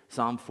spirit.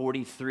 Psalm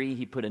 43,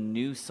 he put a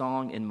new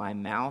song in my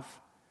mouth,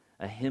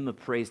 a hymn of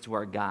praise to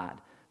our God.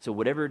 So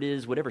whatever it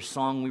is, whatever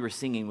song we were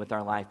singing with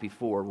our life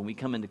before, when we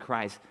come into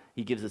Christ,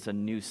 he gives us a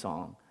new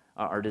song.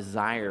 Our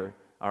desire,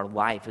 our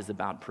life is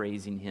about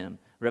praising him.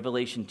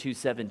 Revelation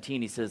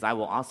 2:17, he says, I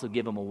will also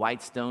give him a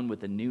white stone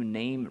with a new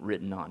name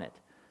written on it,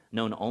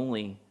 known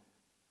only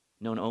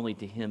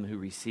to him who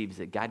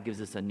receives it. God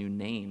gives us a new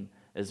name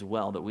as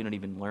well that we don't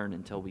even learn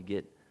until we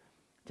get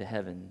to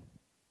heaven.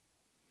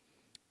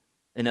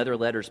 In other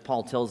letters,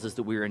 Paul tells us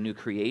that we are a new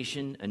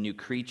creation, a new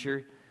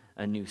creature,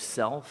 a new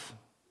self.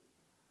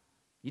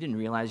 You didn't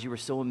realize you were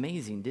so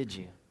amazing, did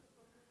you?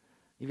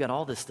 You've got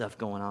all this stuff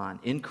going on.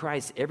 In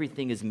Christ,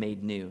 everything is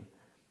made new.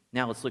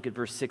 Now let's look at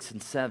verse 6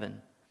 and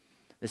 7.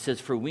 It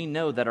says, for we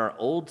know that our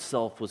old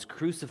self was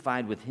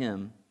crucified with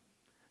him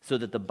so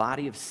that the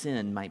body of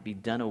sin might be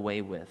done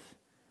away with,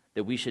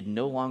 that we should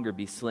no longer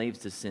be slaves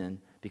to sin,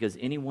 because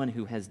anyone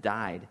who has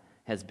died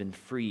has been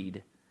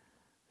freed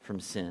from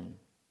sin.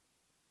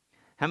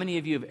 How many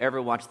of you have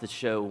ever watched the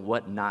show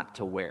What Not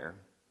to Wear?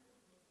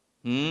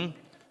 Some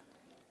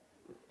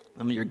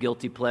of your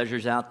guilty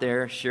pleasures out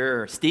there?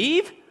 Sure.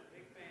 Steve?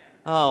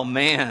 Oh,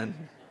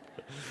 man.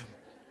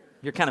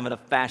 You're kind of a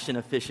fashion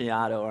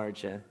aficionado,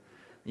 aren't you?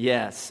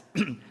 Yes.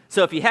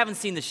 So if you haven't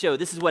seen the show,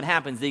 this is what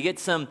happens. They get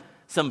some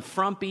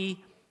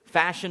frumpy,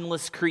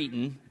 fashionless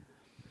cretin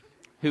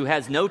who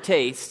has no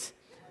taste,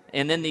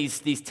 and then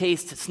these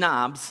taste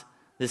snobs,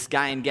 this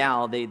guy and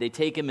gal, they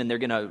take him and they're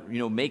going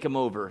to make him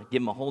over,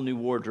 give him a whole new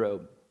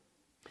wardrobe,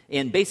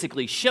 and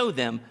basically show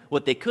them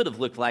what they could have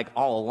looked like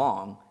all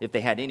along if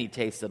they had any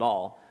taste at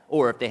all,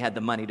 or if they had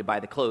the money to buy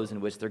the clothes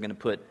in which they're going to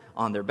put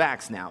on their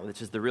backs now, which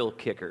is the real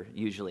kicker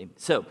usually.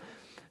 So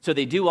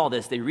they do all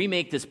this. They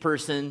remake this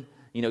person,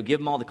 give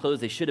them all the clothes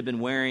they should have been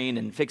wearing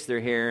and fix their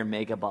hair and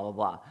makeup, blah, blah,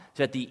 blah.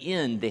 So at the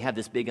end, they have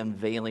this big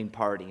unveiling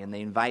party, and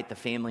they invite the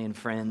family and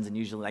friends, and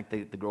usually like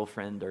the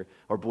girlfriend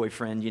or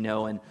boyfriend,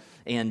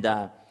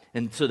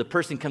 and so the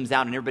person comes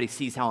out, and everybody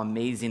sees how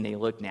amazing they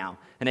look now.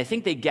 And I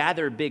think they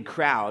gather a big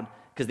crowd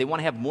because they want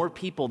to have more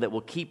people that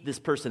will keep this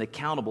person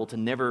accountable to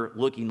never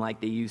looking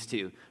like they used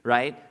to,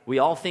 right? We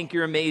all think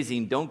you're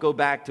amazing. Don't go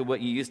back to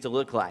what you used to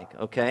look like,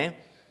 okay?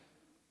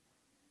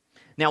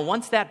 Now,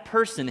 once that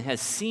person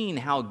has seen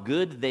how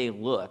good they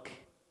look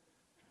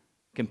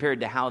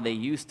compared to how they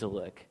used to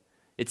look,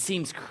 it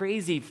seems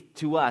crazy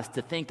to us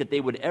to think that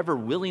they would ever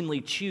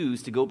willingly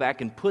choose to go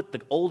back and put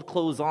the old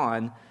clothes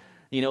on,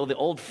 the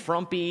old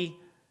frumpy,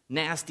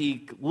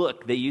 nasty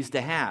look they used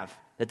to have.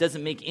 That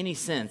doesn't make any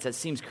sense. That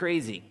seems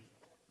crazy.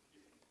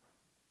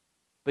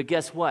 But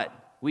guess what?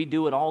 We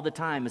do it all the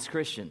time as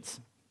Christians.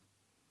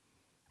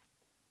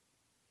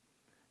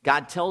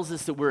 God tells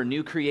us that we're a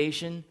new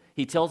creation.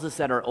 He tells us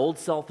that our old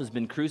self has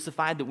been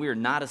crucified, that we are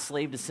not a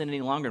slave to sin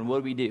any longer. And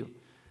what do?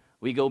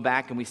 We go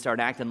back and we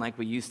start acting like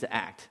we used to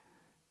act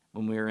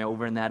when we were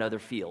over in that other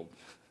field.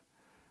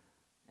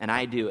 And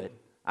I do it.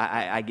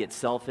 I get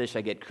selfish,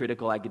 I get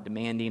critical, I get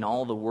demanding.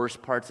 All the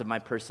worst parts of my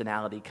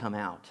personality come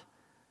out.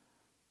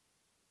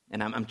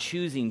 And I'm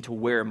choosing to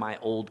wear my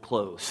old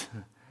clothes,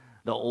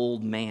 the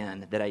old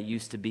man that I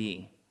used to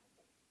be.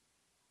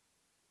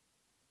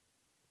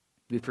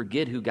 We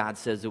forget who God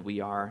says that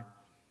we are,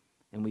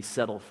 and we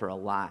settle for a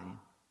lie.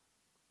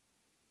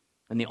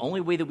 And the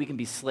only way that we can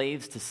be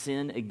slaves to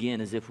sin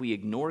again is if we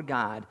ignore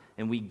God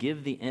and we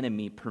give the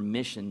enemy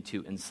permission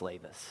to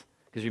enslave us.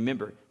 Because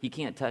remember, he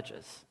can't touch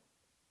us.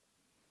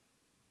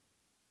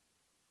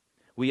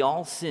 We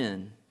all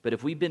sin, but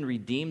if we've been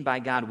redeemed by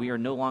God, we are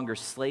no longer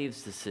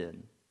slaves to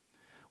sin.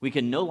 We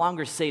can no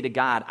longer say to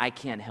God, I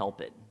can't help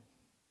it.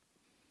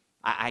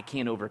 I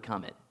can't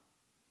overcome it.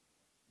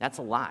 That's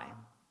a lie.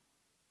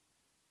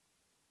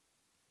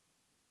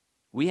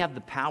 We have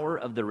the power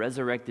of the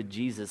resurrected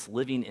Jesus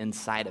living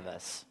inside of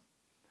us.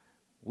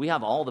 We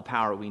have all the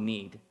power we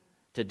need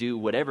to do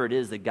whatever it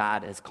is that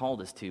God has called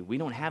us to. We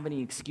don't have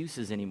any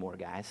excuses anymore,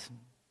 guys.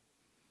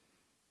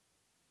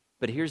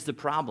 But here's the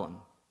problem.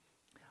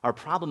 Our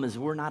problem is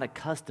we're not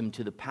accustomed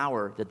to the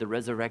power that the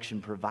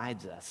resurrection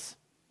provides us.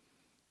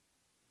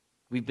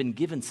 We've been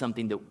given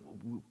something that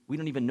we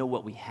don't even know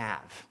what we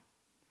have.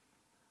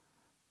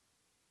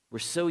 We're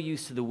so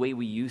used to the way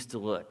we used to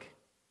look.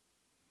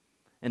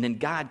 And then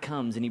God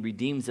comes and he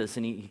redeems us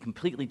and he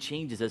completely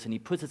changes us and he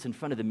puts us in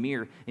front of the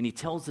mirror and he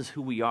tells us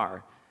who we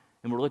are.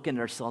 And we're looking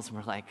at ourselves and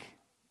we're like,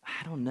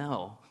 I don't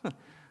know.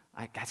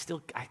 I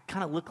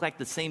kind of look like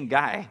the same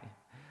guy.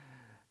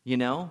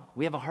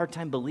 We have a hard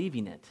time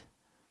believing it.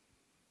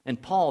 And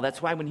Paul,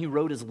 that's why when he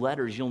wrote his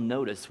letters, you'll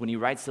notice when he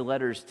writes the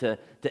letters to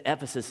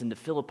Ephesus and to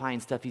Philippi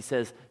and stuff, he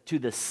says, to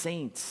the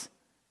saints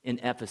in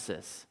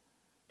Ephesus,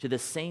 to the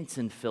saints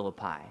in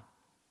Philippi.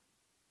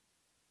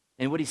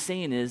 And what he's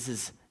saying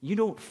is you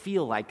don't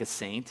feel like a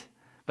saint,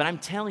 but I'm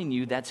telling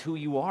you that's who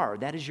you are.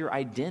 That is your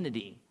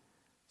identity.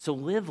 So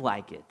live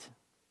like it.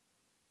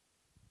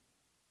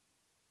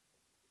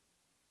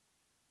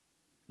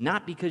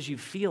 Not because you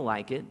feel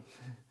like it,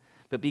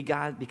 but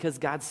because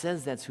God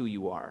says that's who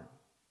you are.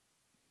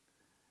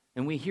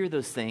 And we hear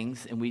those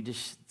things, and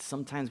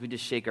sometimes we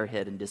just shake our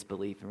head in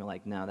disbelief, and we're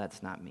like, no,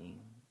 that's not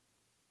me.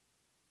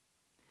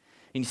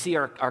 And you see,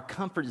 our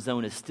comfort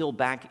zone is still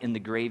back in the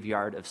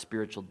graveyard of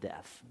spiritual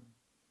death.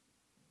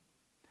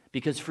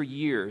 Because for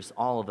years,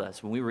 all of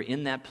us, when we were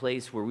in that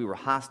place where we were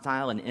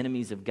hostile and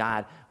enemies of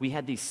God, we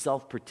had these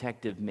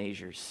self-protective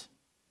measures.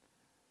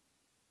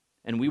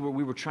 And we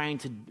were trying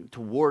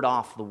to ward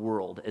off the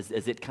world as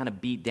it kind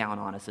of beat down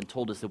on us and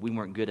told us that we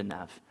weren't good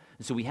enough.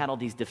 And so we had all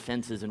these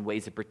defenses and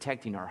ways of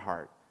protecting our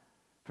heart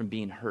from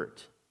being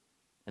hurt.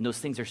 And those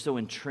things are so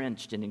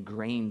entrenched and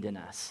ingrained in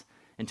us.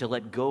 And to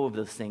let go of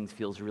those things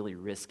feels really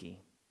risky.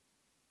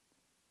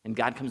 And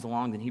God comes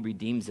along and he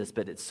redeems us,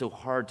 but it's so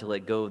hard to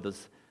let go of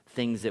those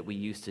things that we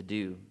used to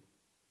do,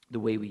 the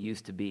way we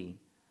used to be.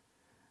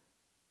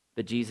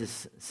 But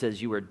Jesus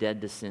says you are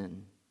dead to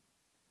sin.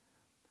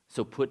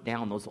 So put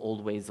down those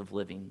old ways of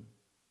living.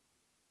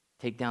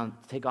 Take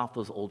off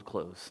those old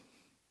clothes.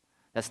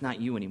 That's not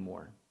you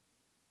anymore.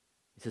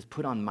 He says,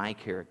 put on my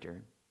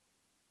character.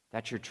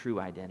 That's your true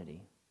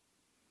identity.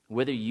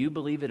 Whether you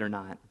believe it or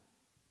not,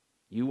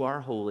 You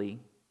are holy.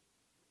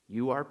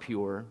 You are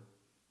pure.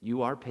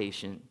 You are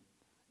patient.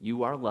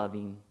 You are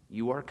loving.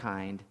 You are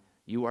kind.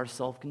 You are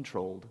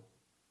self-controlled.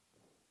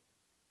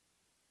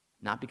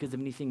 Not because of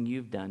anything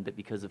you've done, but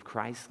because of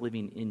Christ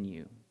living in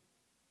you.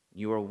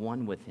 You are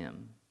one with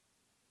him.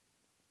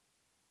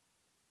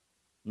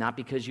 Not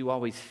because you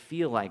always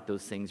feel like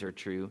those things are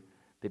true,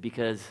 but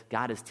because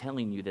God is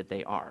telling you that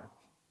they are.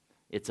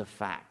 It's a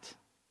fact.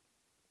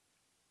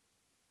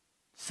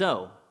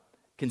 So,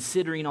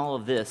 considering all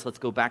of this, let's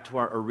go back to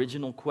our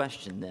original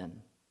question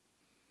then.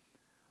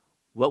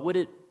 What would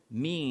it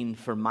mean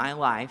for my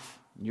life,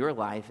 your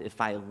life,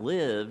 if I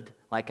lived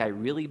like I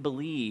really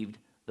believed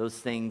those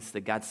things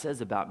that God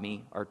says about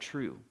me are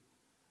true?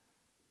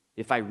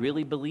 If I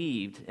really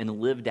believed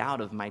and lived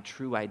out of my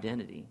true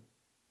identity,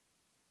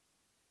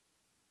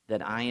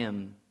 that I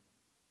am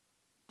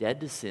dead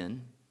to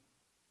sin,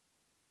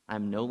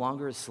 I'm no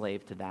longer a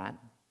slave to that,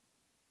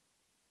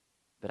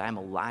 but I'm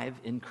alive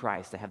in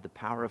Christ. I have the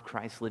power of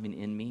Christ living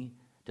in me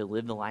to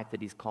live the life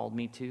that he's called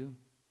me to.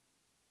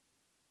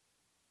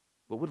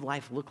 What would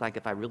life look like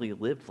if I really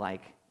lived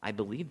like I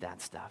believed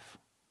that stuff?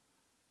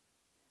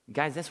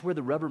 Guys, that's where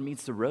the rubber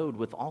meets the road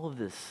with all of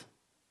this.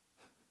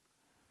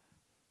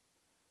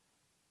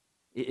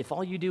 If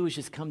all you do is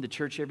just come to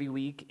church every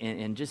week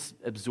and just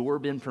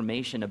absorb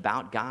information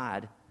about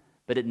God,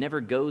 but it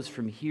never goes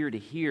from here to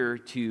here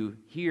to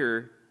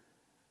here,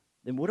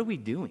 then what are we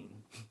doing?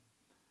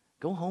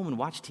 Go home and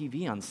watch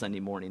TV on Sunday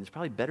morning. There's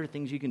probably better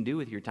things you can do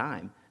with your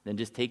time than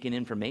just take in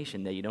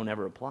information that you don't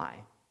ever apply.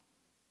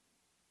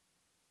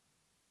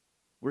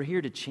 We're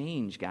here to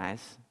change,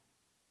 guys.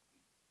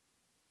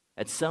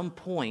 At some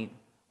point,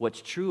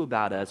 what's true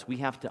about us, we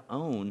have to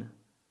own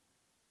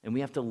and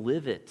we have to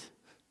live it.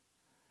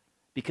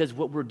 Because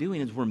what we're doing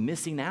is we're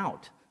missing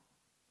out.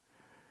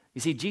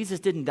 You see,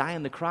 Jesus didn't die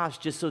on the cross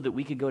just so that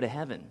we could go to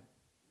heaven.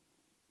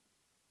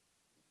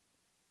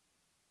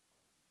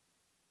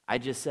 I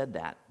just said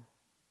that.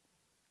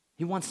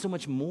 He wants so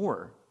much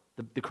more.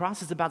 The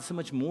cross is about so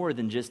much more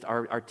than just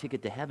our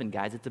ticket to heaven,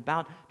 guys. It's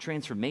about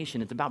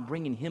transformation. It's about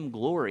bringing him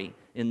glory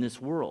in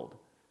this world.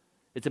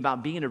 It's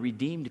about being a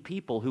redeemed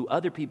people who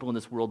other people in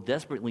this world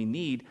desperately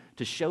need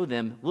to show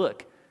them,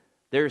 look,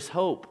 there's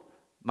hope.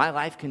 My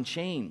life can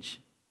change.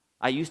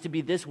 I used to be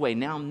this way,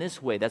 now I'm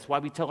this way. That's why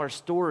we tell our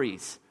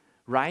stories,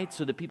 right?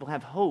 So that people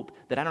have hope,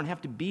 that I don't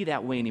have to be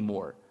that way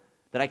anymore,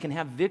 that I can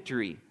have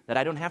victory, that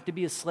I don't have to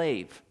be a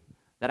slave,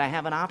 that I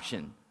have an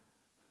option.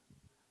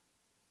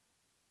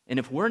 And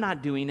if we're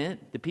not doing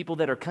it, the people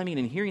that are coming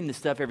and hearing this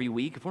stuff every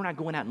week, if we're not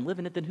going out and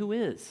living it, then who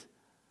is?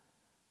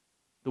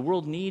 The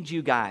world needs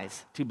you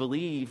guys to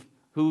believe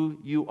who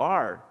you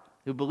are,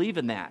 who believe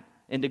in that,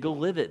 and to go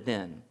live it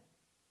then.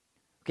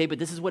 Okay, but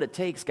this is what it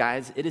takes,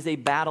 guys. It is a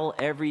battle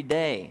every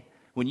day.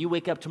 When you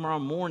wake up tomorrow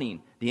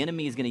morning, the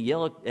enemy is going to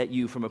yell at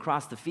you from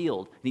across the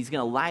field, and he's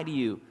going to lie to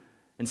you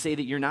and say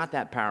that you're not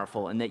that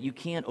powerful and that you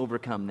can't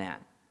overcome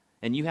that.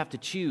 And you have to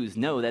choose,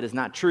 no, that is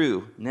not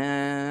true.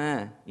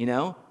 Nah, you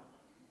know?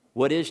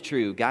 What is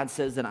true? God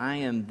says that I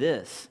am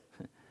this.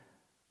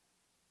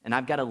 And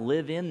I've got to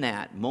live in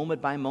that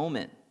moment by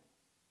moment.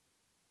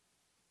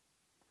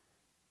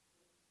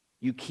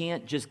 You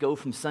can't just go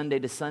from Sunday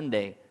to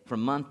Sunday,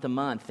 from month to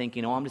month,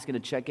 thinking, oh, I'm just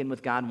going to check in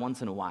with God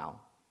once in a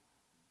while.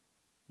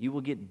 You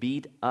will get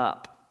beat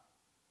up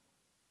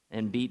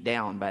and beat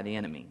down by the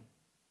enemy.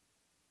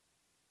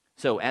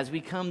 So as we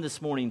come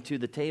this morning to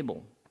the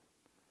table,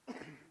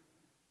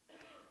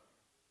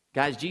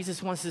 guys,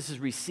 Jesus wants us to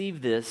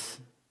receive this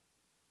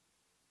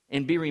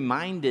and be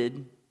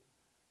reminded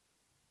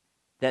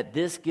that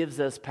this gives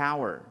us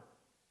power.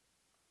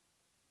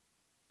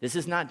 This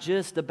is not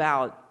just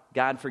about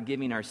God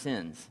forgiving our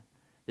sins.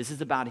 This is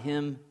about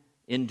him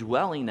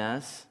indwelling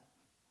us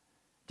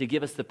to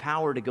give us the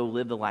power to go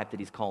live the life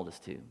that he's called us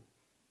to.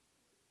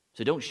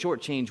 So don't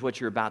shortchange what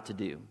you're about to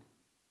do.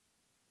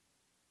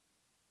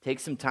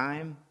 Take some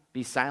time,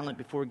 be silent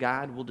before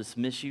God. We'll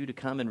dismiss you to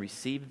come and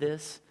receive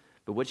this.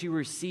 But what you're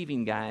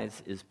receiving,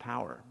 guys, is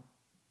power.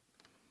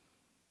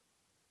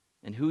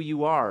 And who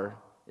you are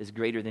is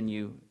greater than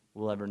you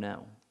will ever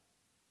know.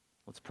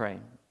 Let's pray.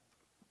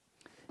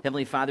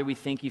 Heavenly Father, we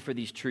thank you for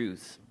these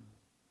truths.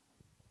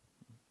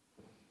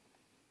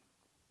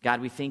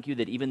 God, we thank you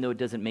that even though it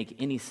doesn't make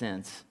any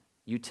sense,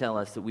 you tell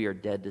us that we are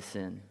dead to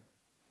sin.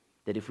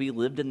 That if we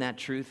lived in that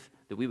truth,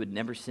 that we would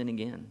never sin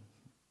again.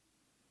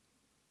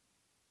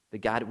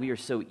 But God, we are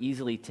so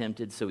easily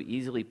tempted, so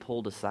easily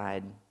pulled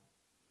aside,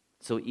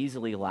 so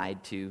easily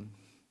lied to.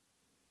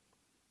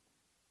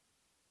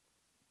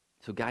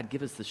 So God,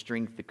 give us the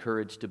strength, the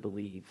courage to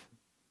believe.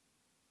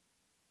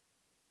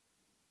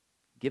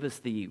 Give us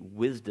the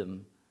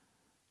wisdom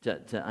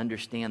to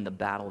understand the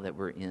battle that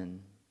we're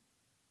in.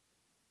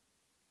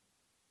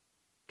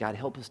 God,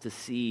 help us to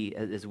see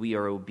as we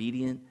are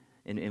obedient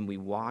and we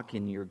walk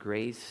in your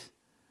grace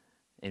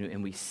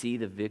and we see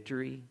the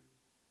victory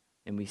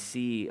and we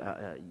see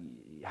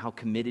how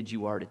committed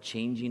you are to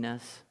changing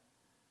us,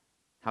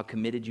 how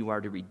committed you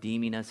are to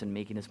redeeming us and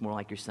making us more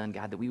like your Son,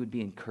 God, that we would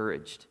be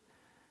encouraged,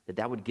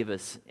 that would give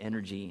us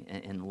energy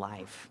and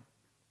life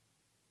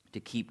to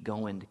keep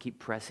going, to keep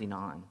pressing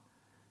on.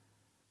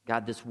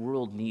 God, this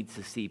world needs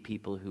to see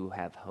people who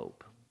have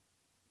hope,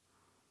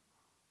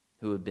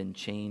 who have been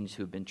changed,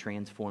 who have been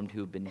transformed,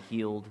 who have been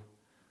healed.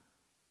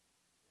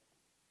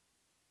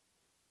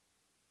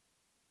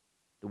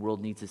 The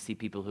world needs to see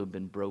people who have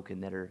been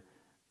broken, that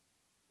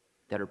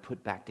are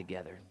put back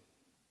together.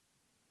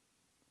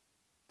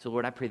 So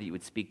Lord, I pray that you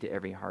would speak to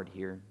every heart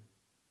here.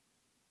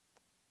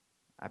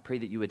 I pray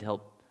that you would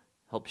help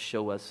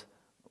show us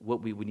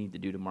what we would need to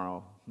do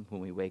tomorrow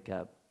when we wake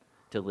up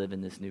to live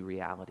in this new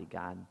reality,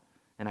 God.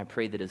 And I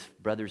pray that as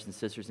brothers and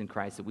sisters in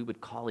Christ, that we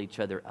would call each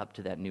other up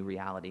to that new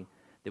reality,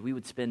 that we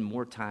would spend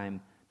more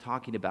time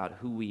talking about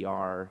who we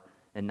are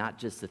and not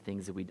just the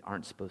things that we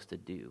aren't supposed to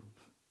do.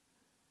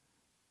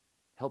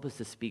 Help us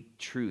to speak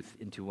truth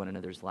into one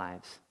another's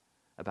lives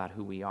about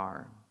who we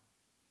are,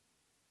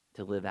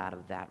 to live out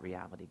of that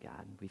reality,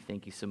 God. We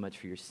thank you so much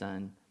for your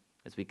Son.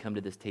 As we come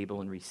to this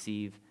table and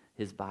receive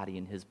his body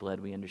and his blood,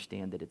 we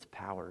understand that it's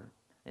power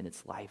and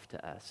it's life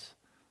to us,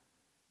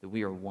 that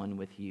we are one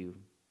with you.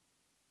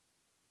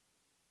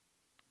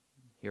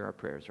 Hear our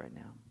prayers right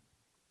now.